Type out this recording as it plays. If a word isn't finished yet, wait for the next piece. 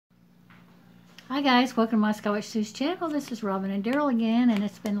Hi guys, welcome to my Skywatch Sue's channel. This is Robin and Daryl again, and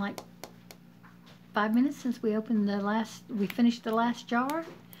it's been like 5 minutes since we finished the last jar.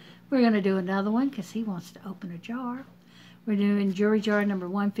 We're going to do another one because he wants to open a jar. We're doing jewelry jar number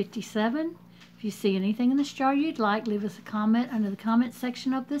 157. If you see anything in this jar you'd like, leave us a comment under the comment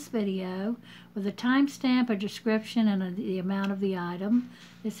section of this video with a timestamp, a description, and the amount of the item.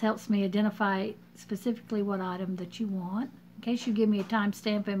 This helps me identify specifically what item that you want. In case you give me a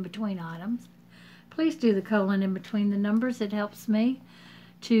timestamp in between items, please do the colon in between the numbers. It helps me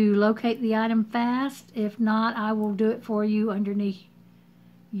to locate the item fast. If not, I will do it for you underneath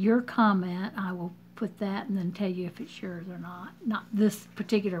your comment. I will put that and then tell you if it's yours or not. Not this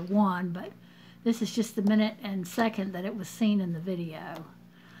particular one, but this is just the minute and second that it was seen in the video.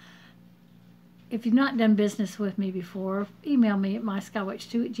 If you've not done business with me before, email me at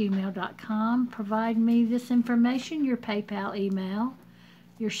myskywatch2@gmail.com. Provide me this information: your PayPal email,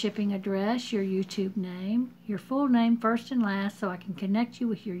 your shipping address, your YouTube name, your full name first and last, so I can connect you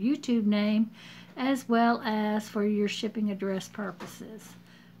with your YouTube name, as well as for your shipping address purposes.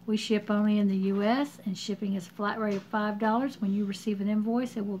 We ship only in the U.S. and shipping is a flat rate of $5. When you receive an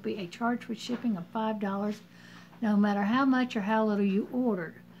invoice, it will be a charge for shipping of $5, no matter how much or how little you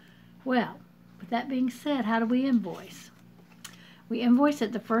ordered. Well, with that being said, how do we invoice? We invoice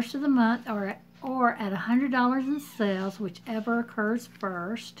at the first of the month or at $100 in sales, whichever occurs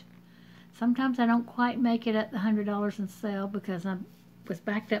first. Sometimes I don't quite make it at the $100 in sale because I was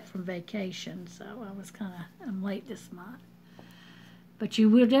backed up from vacation, so I'm late this month. But you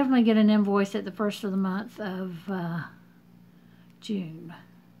will definitely get an invoice at the first of the month of June,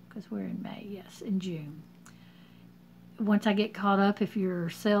 because we're in May. Yes, in June. Once I get caught up, if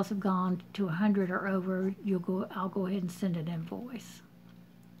your sales have gone to 100 or over, I'll go ahead and send an invoice.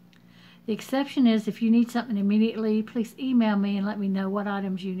 The exception is if you need something immediately, please email me and let me know what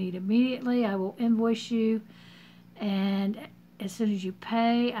items you need immediately. I will invoice you, and as soon as you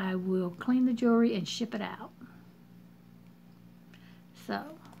pay, I will clean the jewelry and ship it out. So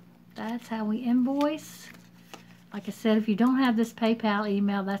that's how we invoice. Like I said, if you don't have this PayPal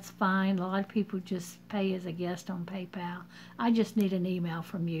email, that's fine. A lot of people just pay as a guest on PayPal. I just need an email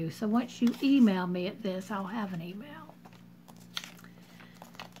from you. So once you email me at this, I'll have an email.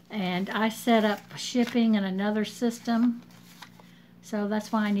 And I set up shipping in another system, so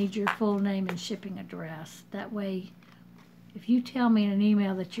that's why I need your full name and shipping address. That way, if you tell me in an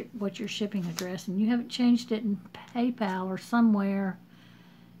email that what your shipping address, and you haven't changed it in PayPal or somewhere,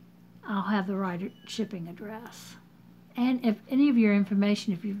 I'll have the right shipping address. And if any of your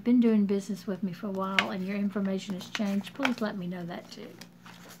information, if you've been doing business with me for a while and your information has changed, please let me know that too.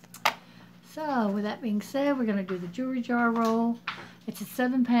 So with that being said, we're going to do the jewelry jar roll. It's at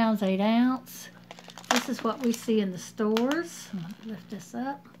 7 pounds 8 ounce. This is what we see in the stores. I'm going to lift this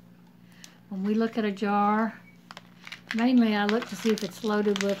up. When we look at a jar, mainly I look to see if it's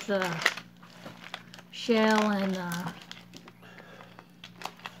loaded with shell and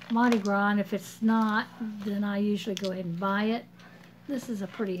Mardi Gras, and if it's not, then I usually go ahead and buy it. This is a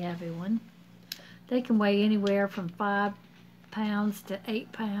pretty heavy one. They can weigh anywhere from 5 pounds to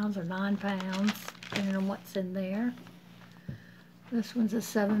 8 pounds or 9 pounds, depending on what's in there. This one's a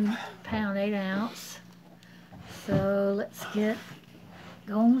 7 pound 8 ounce. So let's get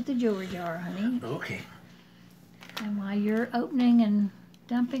going with the jewelry jar, honey. Okay. And while you're opening and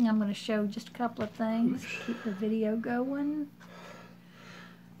dumping, I'm going to show just a couple of things. Oops. Keep the video going.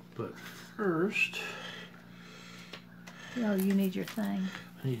 But first, Oh, you need your thing.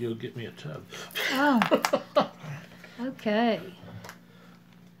 I need to go get me a tub. Oh, okay.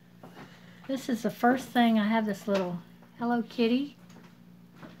 This is the first thing. I have this little Hello Kitty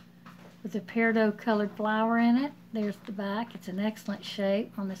with a peridot colored flower in it. There's the back. It's an excellent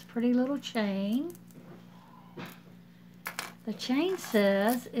shape on this pretty little chain. The chain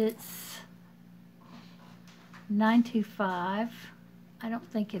says it's 925. I don't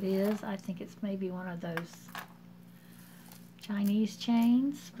think it is. I think it's maybe one of those Chinese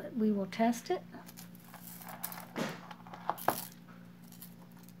chains, but we will test it.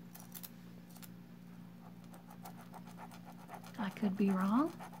 I could be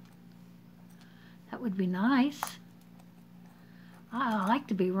wrong. That would be nice. I like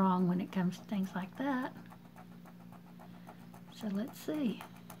to be wrong when it comes to things like that. So let's see.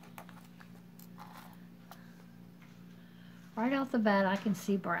 Right off the bat, I can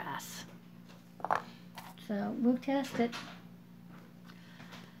see brass. So we'll test it.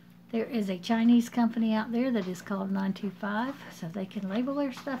 There is a Chinese company out there that is called 925, so they can label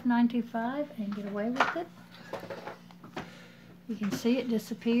their stuff 925 and get away with it. You can see it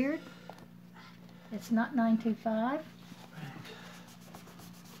disappeared. It's not 925.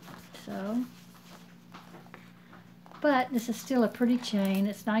 So But this is still a pretty chain.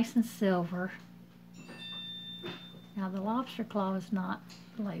 It's nice and silver. Now the lobster claw is not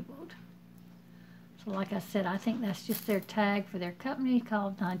labeled. So like I said, I think that's just their tag for their company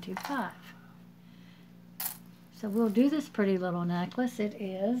called 925. So we'll do this pretty little necklace. It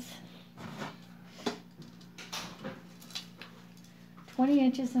is 20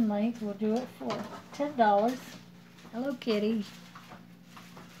 inches in length. We'll do it for $10. Hello Kitty.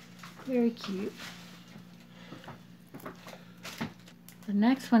 Very cute. The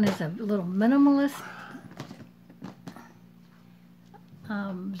next one is a little minimalist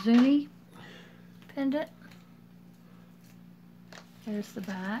Zuni pendant. There's the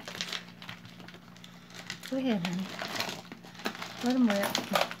back. Go ahead, honey. Let him rip.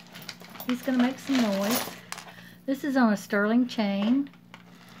 He's going to make some noise. This is on a sterling chain.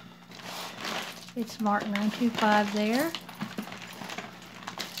 It's marked 925 there.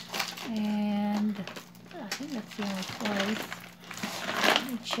 And I think that's the only place.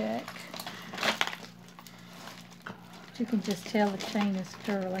 Let me check. But you can just tell the chain is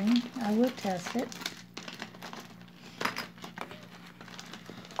sterling. I will test it.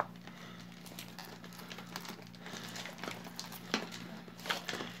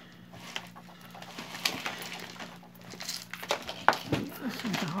 This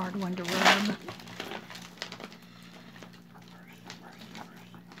one's a hard one to rub.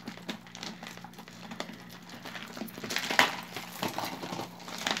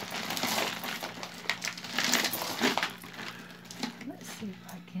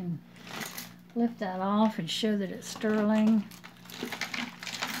 Lift that off and show that it's sterling.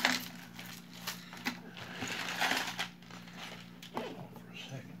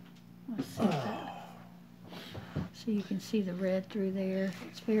 Let's see that. So you can see the red through there.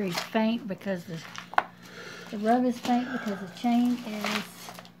 It's very faint because the rub is faint because the chain is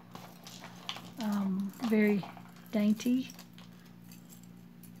very dainty.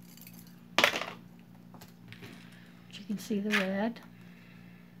 But you can see the red.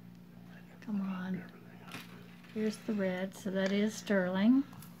 Come on. Here's the red, so that is sterling.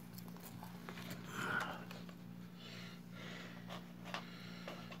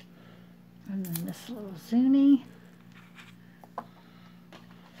 And then this little Zuni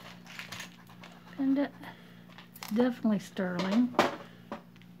pendant, definitely sterling.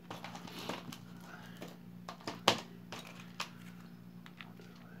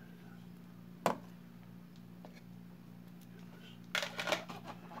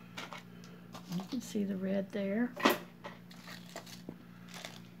 You can see the red there.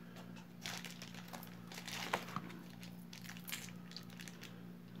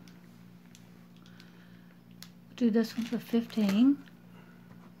 Do this one for 15.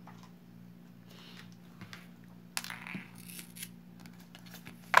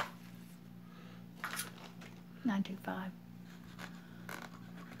 $9.25.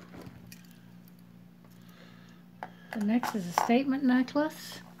 The next is a statement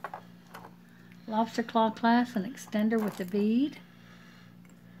necklace. Lobster claw clasp and extender with a bead.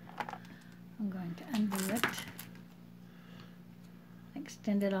 I'm going to undo it.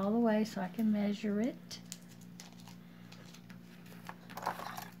 Extend it all the way so I can measure it.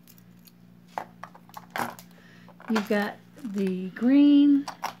 You've got the green,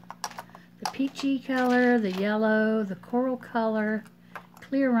 the peachy color, the yellow, the coral color,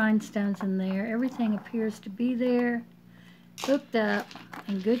 clear rhinestones in there. Everything appears to be there, hooked up,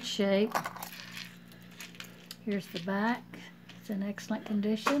 in good shape. Here's the back. It's in excellent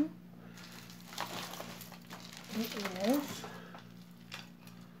condition. It is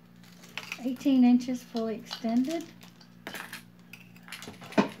 18 inches fully extended.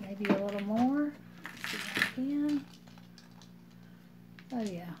 Maybe a little more. Let's see if I can. Oh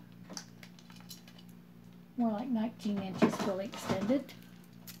yeah. More like 19 inches fully extended.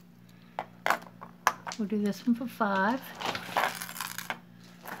 We'll do this one for $5.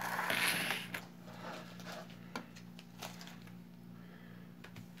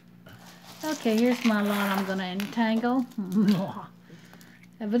 Okay, here's my lot I'm going to untangle.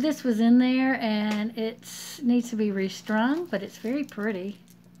 But this was in there and it needs to be restrung, but it's very pretty.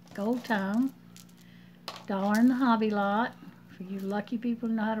 Gold tone. $1 in the Hobby Lot for you lucky people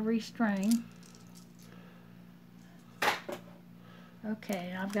who know how to restring.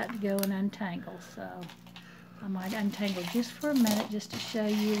 Okay, I've got to go and untangle, so I might untangle just for a minute just to show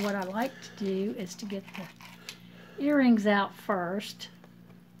you what I like to do is to get the earrings out first.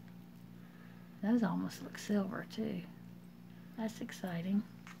 Those almost look silver too. That's exciting.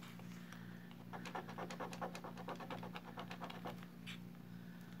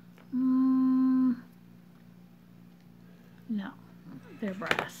 No, they're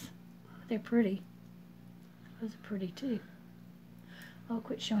brass. They're pretty. Those are pretty too. I'll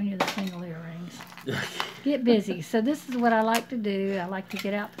quit showing you the single earrings. Get busy. So this is what I like to do. I like to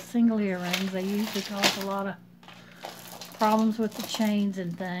get out the single earrings. They usually cause a lot of problems with the chains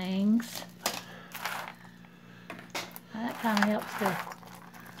and things. That kind of helps to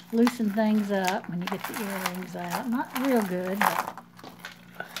loosen things up when you get the earrings out. Not real good,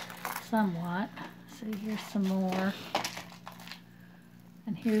 but somewhat. See, here's some more.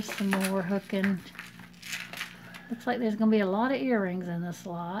 And here's some more hooking. Looks like there's going to be a lot of earrings in this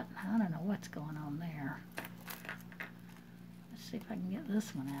lot. I don't know what's going on there. Let's see if I can get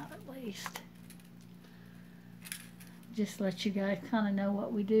this one out at least. Just let you guys kind of know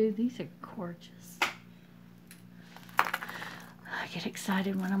what we do. These are gorgeous. I get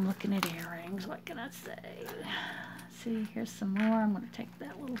excited when I'm looking at earrings. What can I say? See, here's some more. I'm going to take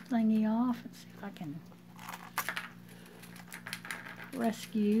that little thingy off and see if I can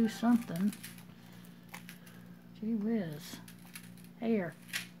rescue something. Gee whiz. Hair.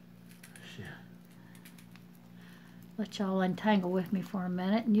 Yeah. Let y'all untangle with me for a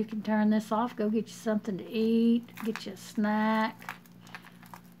minute, and you can turn this off. Go get you something to eat. Get you a snack.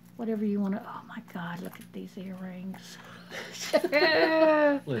 Whatever you want to. Oh my God, look at these earrings.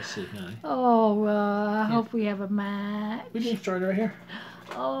 Let's see, honey. Oh, I hope we have a match. We can start right here.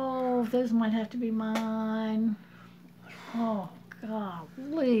 Oh, those might have to be mine. Oh,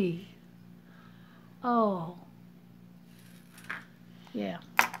 golly. Oh. Yeah.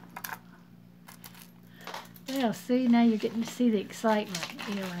 Well, see, now you're getting to see the excitement.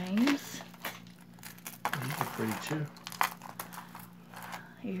 Earrings. These are pretty too.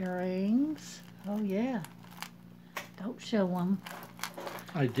 Earrings. Oh, yeah. Don't show them.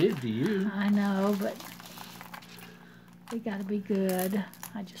 I did to you. I know, but they got to be good.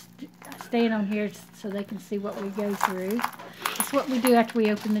 I stand on here so they can see what we go through. It's what we do after we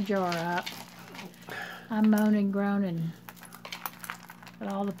open the jar up. I'm moaning, groaning at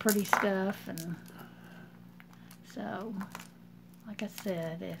all the pretty stuff, and so, like I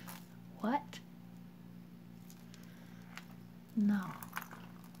said, if what? No.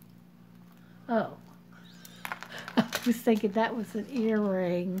 Oh. I was thinking that was an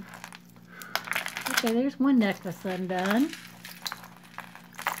earring. Okay, there's one necklace undone.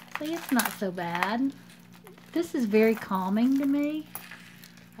 See, it's not so bad. This is very calming to me.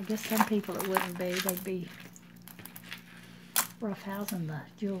 I guess some people it wouldn't be. They'd be roughhousing the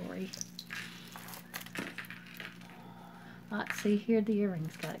jewelry. See, here the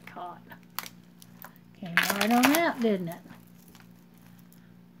earrings got it caught. Came right on out, didn't it?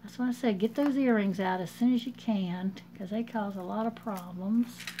 That's what I said. Get those earrings out as soon as you can, because they cause a lot of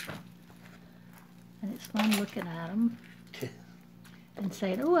problems. And it's fun looking at them and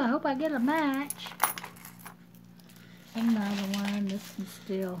saying, "Oh, I hope I get a match." Another one. This one's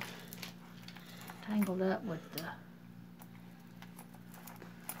still tangled up with the.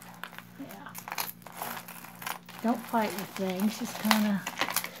 Yeah. Don't fight with things. Just kind of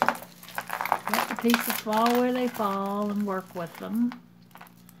let the pieces fall where they fall and work with them.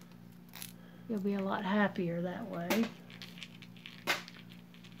 You'll be a lot happier that way.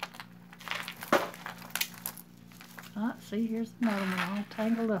 See, here's another one all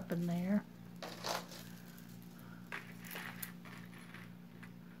tangled up in there.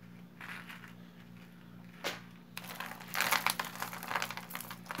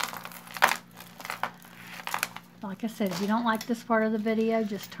 Like I said, if you don't like this part of the video,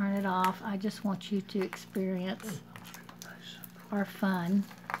 just turn it off. I just want you to experience our fun.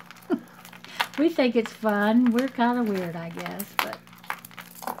 We think it's fun. We're kind of weird, I guess, but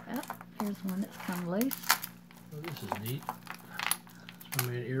oh, here's one that's come loose. Oh, this is neat. So I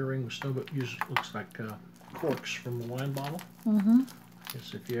made an earring with snow, but looks like corks from a wine bottle. Mm-hmm.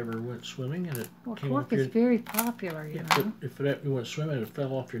 Guess if you ever went swimming and it came cork off your... is very popular, you know. If you went swimming and it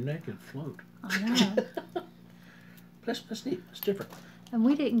fell off your neck, it'd float. I know. That's neat. It's different. And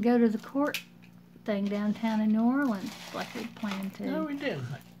we didn't go to the court thing downtown in New Orleans like we planned to. No, we didn't.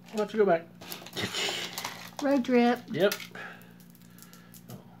 We'll have to go back. Road trip. Yep.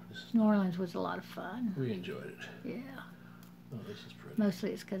 Oh, New Orleans was a lot of fun. We enjoyed it. Yeah. Oh, this is pretty.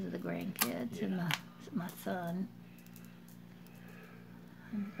 Mostly it's because of the grandkids and my son.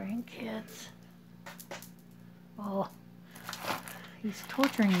 And the grandkids. Oh, he's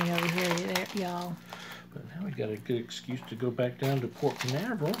torturing me over here, y'all. But now we got a good excuse to go back down to Port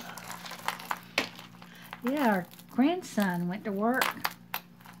Canaveral. Yeah, our grandson went to work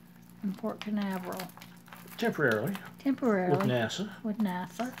in Port Canaveral. Temporarily. Temporarily. With NASA. With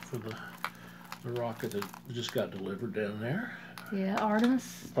NASA. For the rocket that just got delivered down there. Yeah,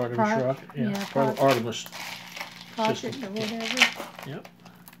 Artemis. Artemis rocket. Yeah, Artemis project system. or whatever. Yep.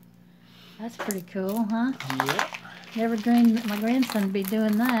 That's pretty cool, huh? Yep. Never dreamed that my grandson would be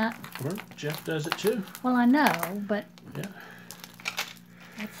doing that. Well, Jeff does it too. Well, I know, but Yeah.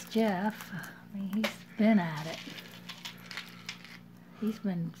 that's Jeff. I mean, he's been at it. He's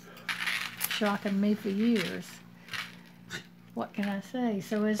been shocking me for years. What can I say?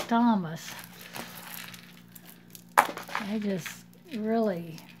 So is Thomas. They just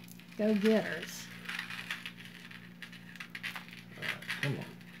really go-getters. Come on.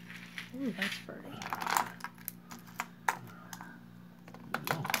 Ooh, that's pretty.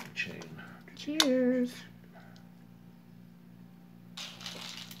 Long chain. Cheers.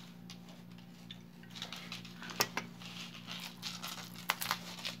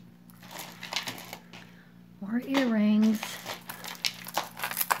 More earrings.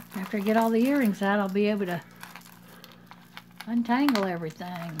 After I get all the earrings out, I'll be able to untangle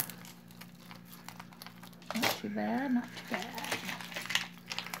everything. Not too bad, not too bad.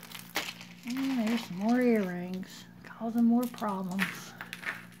 And there's some more earrings, causing more problems.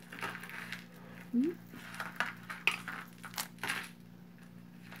 And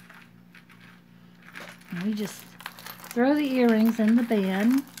we just throw the earrings in the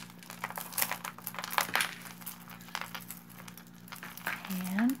bin.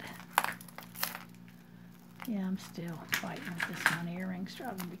 And yeah, I'm still fighting with this one. Earrings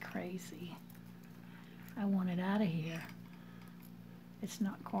driving me crazy. I want it out of here. It's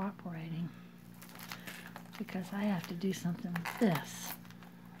not cooperating because I have to do something with this.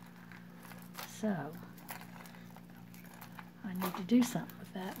 So I need to do something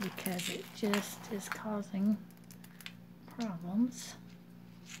with that because it just is causing problems.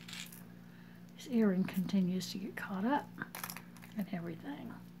 This earring continues to get caught up and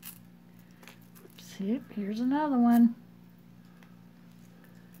everything. See, here's another one.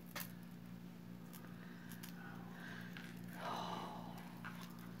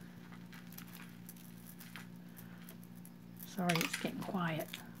 Sorry, it's getting quiet.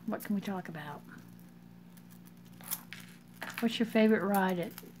 What can we talk about? What's your favorite ride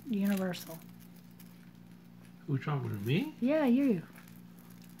at Universal? Who talking to me? Yeah, you.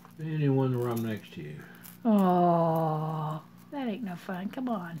 Anyone where I'm next to you. Oh, that ain't no fun. Come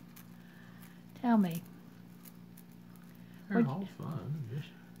on. Tell me. They're all fun. Just...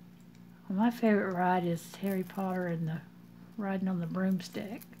 Well, my favorite ride is Harry Potter and the riding on the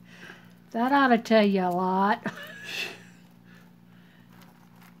broomstick. That ought to tell you a lot.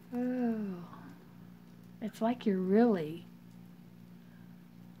 Oh, it's like you're really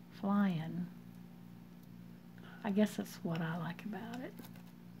flying. I guess that's what I like about it.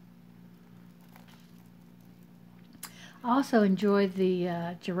 I also enjoy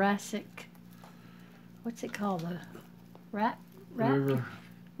the Jurassic, what's it called, the River?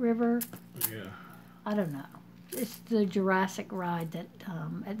 Yeah. I don't know. It's the Jurassic ride that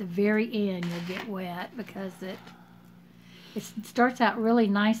at the very end you'll get wet because it starts out really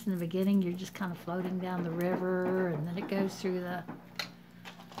nice in the beginning. You're just kind of floating down the river, and then it goes through the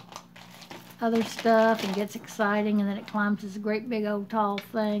other stuff and gets exciting, and then it climbs this great big old tall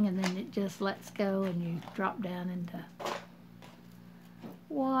thing, and then it just lets go and you drop down into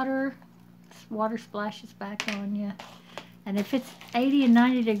water. Water splashes back on you. And if it's 80 and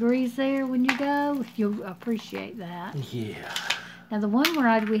 90 degrees there when you go, you'll appreciate that. Yeah. Now the one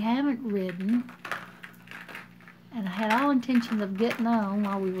ride we haven't ridden, and I had all intentions of getting on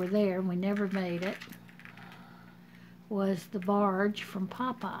while we were there, and we never made it, was the barge from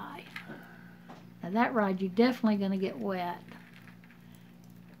Popeye. Now that ride, you're definitely going to get wet.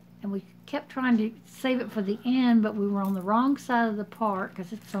 And we kept trying to save it for the end, but we were on the wrong side of the park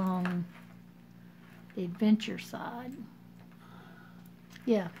because it's on the adventure side.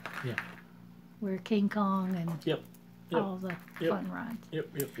 Yeah. Yeah. Where King Kong and Yep. all the fun rides.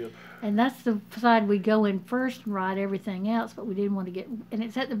 Yep. And that's the side we go in first and ride everything else, but we didn't want to get, and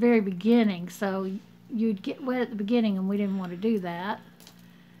it's at the very beginning, so you'd get wet at the beginning, and we didn't want to do that.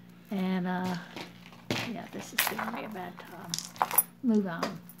 And, yeah, this is giving me a bad time. Move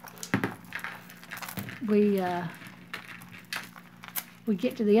on. We'd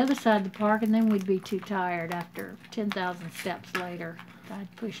get to the other side of the park, and then we'd be too tired after 10,000 steps later.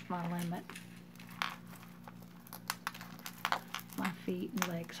 I'd pushed my limit. My feet and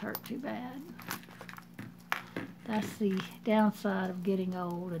legs hurt too bad. That's the downside of getting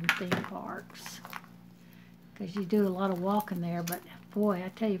old in theme parks. Because you do a lot of walking there, but boy, I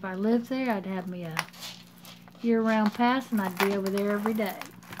tell you, if I lived there, I'd have me a year-round pass, and I'd be over there every day.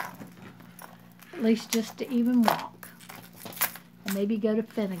 At least just to even walk. And maybe go to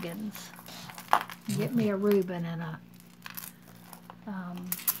Finnegan's. And get me a Reuben and a,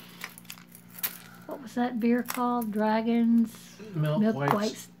 what was that beer called? Dragons? Milk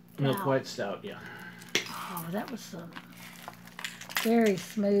White Milk white stout, yeah. Oh, that was some very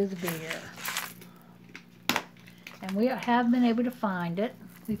smooth beer. And we have been able to find it.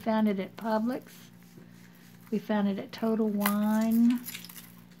 We found it at Publix. We found it at Total Wine.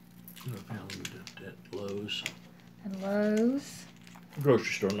 I found it at Lowe's. And Lowe's.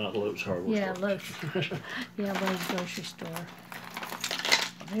 Grocery store, not Lowe's hardware Yeah, store. Lowe's. Yeah, Lowe's grocery store.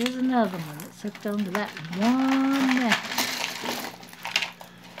 Well, there's another one that's hooked onto that one method.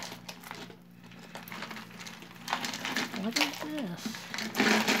 What is this?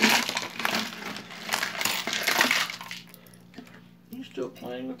 You still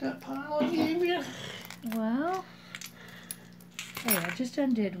playing with that pile I gave you? Well, hey, I just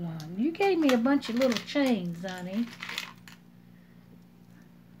undid one. You gave me a bunch of little chains, honey.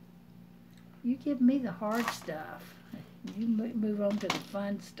 You give me the hard stuff. You move on to the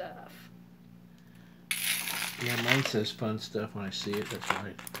fun stuff. Yeah, mine says fun stuff when I see it, that's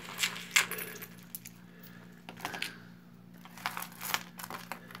right.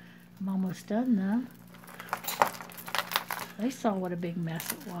 I'm almost done though. They saw what a big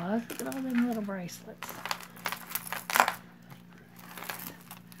mess it was. Look at all them little bracelets.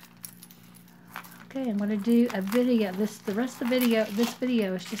 Okay, I'm going to do a video. The rest of the video, this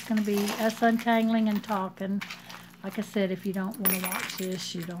video is just going to be us untangling and talking. Like I said, if you don't want to watch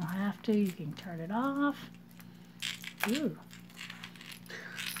this, you don't have to. You can turn it off. Ooh.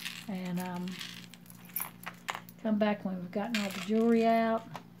 And come back when we've gotten all the jewelry out.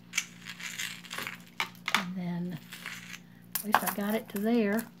 And then, at least I got it to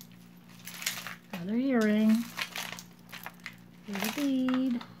there. Another earring. Here's a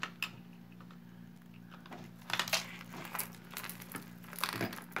bead.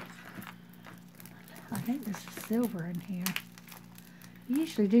 I think this is silver in here. You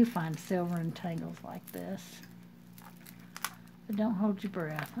usually do find silver in tangles like this. But don't hold your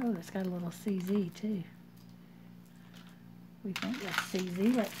breath. Oh, it's got a little CZ too. We think that's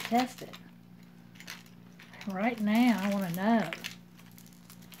CZ. Let's test it. Right now, I want to know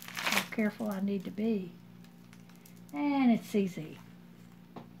how careful I need to be. And it's CZ.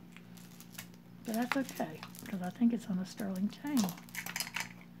 But that's okay, because I think it's on a sterling chain.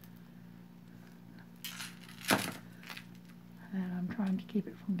 And I'm trying to keep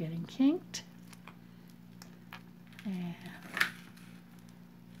it from getting kinked. And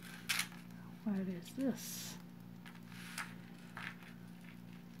what is this?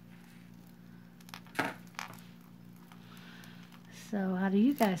 So how do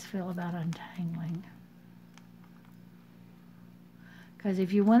you guys feel about untangling? Because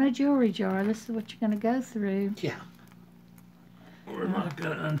if you want a jewelry jar, this is what you're going to go through. Yeah. We're not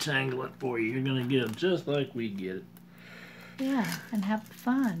going to untangle it for you. You're going to get it just like we get it. Yeah, and have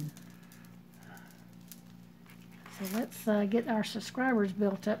fun. So let's get our subscribers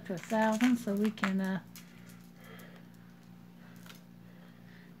built up to 1,000 so we can,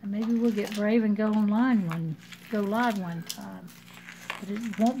 and maybe we'll get brave and go live one time. But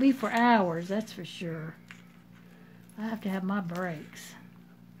it won't be for hours, that's for sure. I have to have my breaks.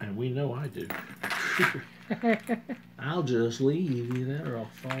 And we know I do. I'll just leave either or I'll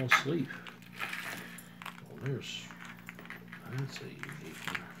fall asleep. Well, that's a unique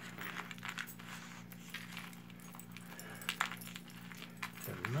one.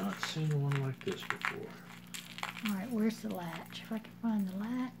 I've not seen one like this before. Alright, where's the latch? If I can find the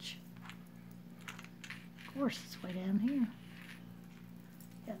latch. Of course, it's way down here.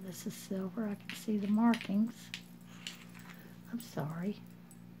 Yeah, this is silver. I can see the markings. I'm sorry.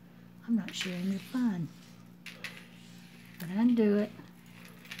 I'm not sharing your fun. But undo it.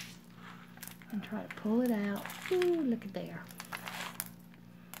 And try to pull it out. Ooh, look at there.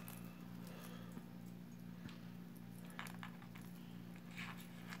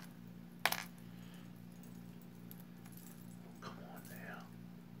 Come on now.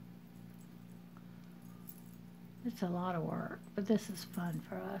 It's a lot of work, but this is fun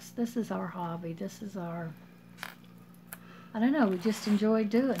for us. This is our hobby. This is our, I don't know, we just enjoy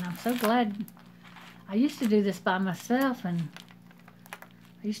doing it. I'm so glad. I used to do this by myself, and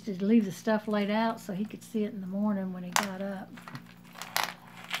I used to leave the stuff laid out so he could see it in the morning when he got up.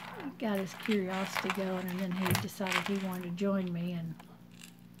 He got his curiosity going, and then he decided he wanted to join me, and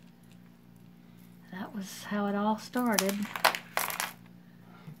that was how it all started.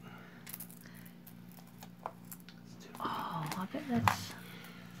 Oh, I bet that's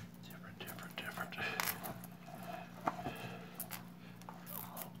different.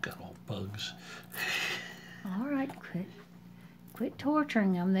 Got all bugs. all right. Quit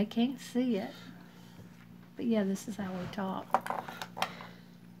torturing them. They can't see it. But yeah, this is how we talk.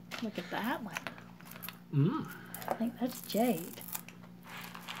 Look at that one. I think that's jade.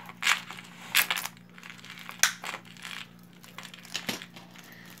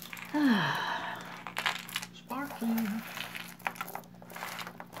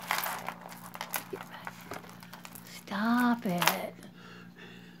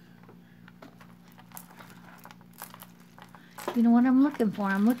 You know what I'm looking for?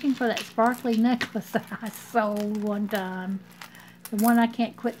 I'm looking for that sparkly necklace that I sold one time. The one I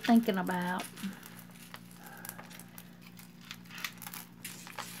can't quit thinking about.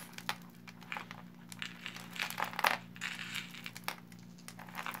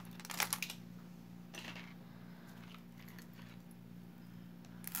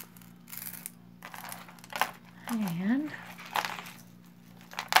 And,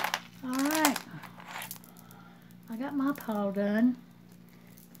 alright, I got my pile done.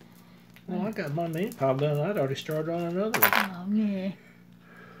 Well, I got my main pile done. I'd already started on another one. Oh, yeah.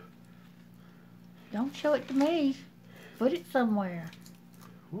 Don't show it to me. Put it somewhere.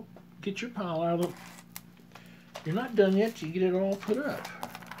 Well, get your pile out of. You're not done yet till you get it all put up.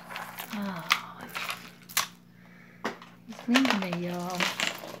 Oh. It's mean to me, y'all.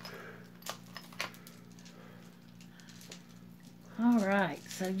 Alright,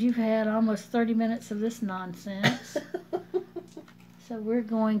 so you've had almost 30 minutes of this nonsense. So we're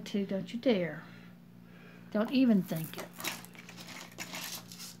going to, don't you dare. Don't even think it.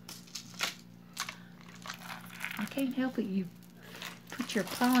 I can't help it. You put your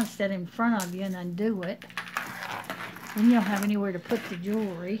pile instead in front of you and undo it. Then you don't have anywhere to put the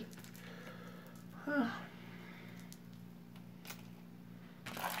jewelry.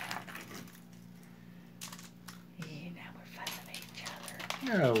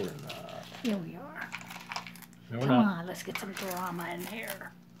 No, we're not. Here we are. No, we're Come not. on, let's get some drama in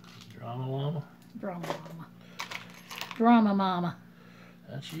here. Drama llama? Drama mama. Drama mama.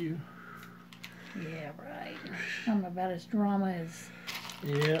 That's you. Yeah, right. I'm about as drama as...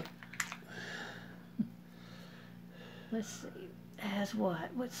 Yep. Let's see. As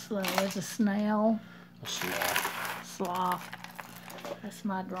what? What's slow? As a snail? A sloth. Sloth. That's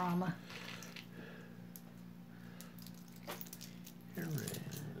my drama.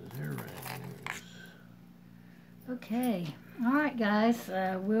 Earrings. Okay. All right, guys.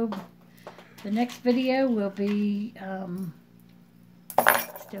 The next video will be,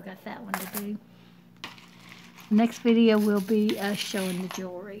 still got that one to do. Next video will be us showing the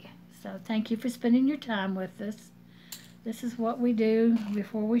jewelry. So thank you for spending your time with us. This is what we do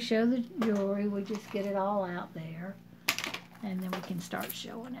before we show the jewelry. We just get it all out there, and then we can start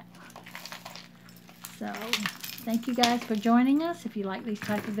showing it. So thank you guys for joining us. If you like these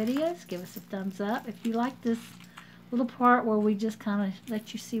type of videos, give us a thumbs up. If you like this little part where we just kind of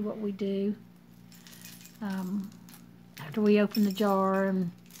let you see what we do after we open the jar,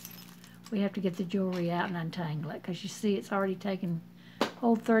 and we have to get the jewelry out and untangle it, because you see it's already taken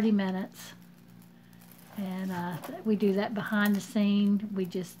whole 30 minutes. And we do that behind the scene. We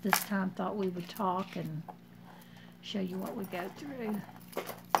just this time thought we would talk and show you what we go through.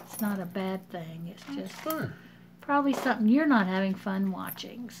 It's not a bad thing. It's just fun. Probably something you're not having fun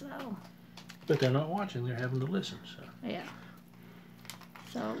watching. So. But they're not watching. They're having to listen. So. Yeah.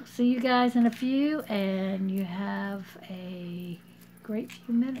 So see you guys in a few, and you have a great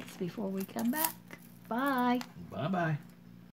few minutes before we come back. Bye. Bye-bye.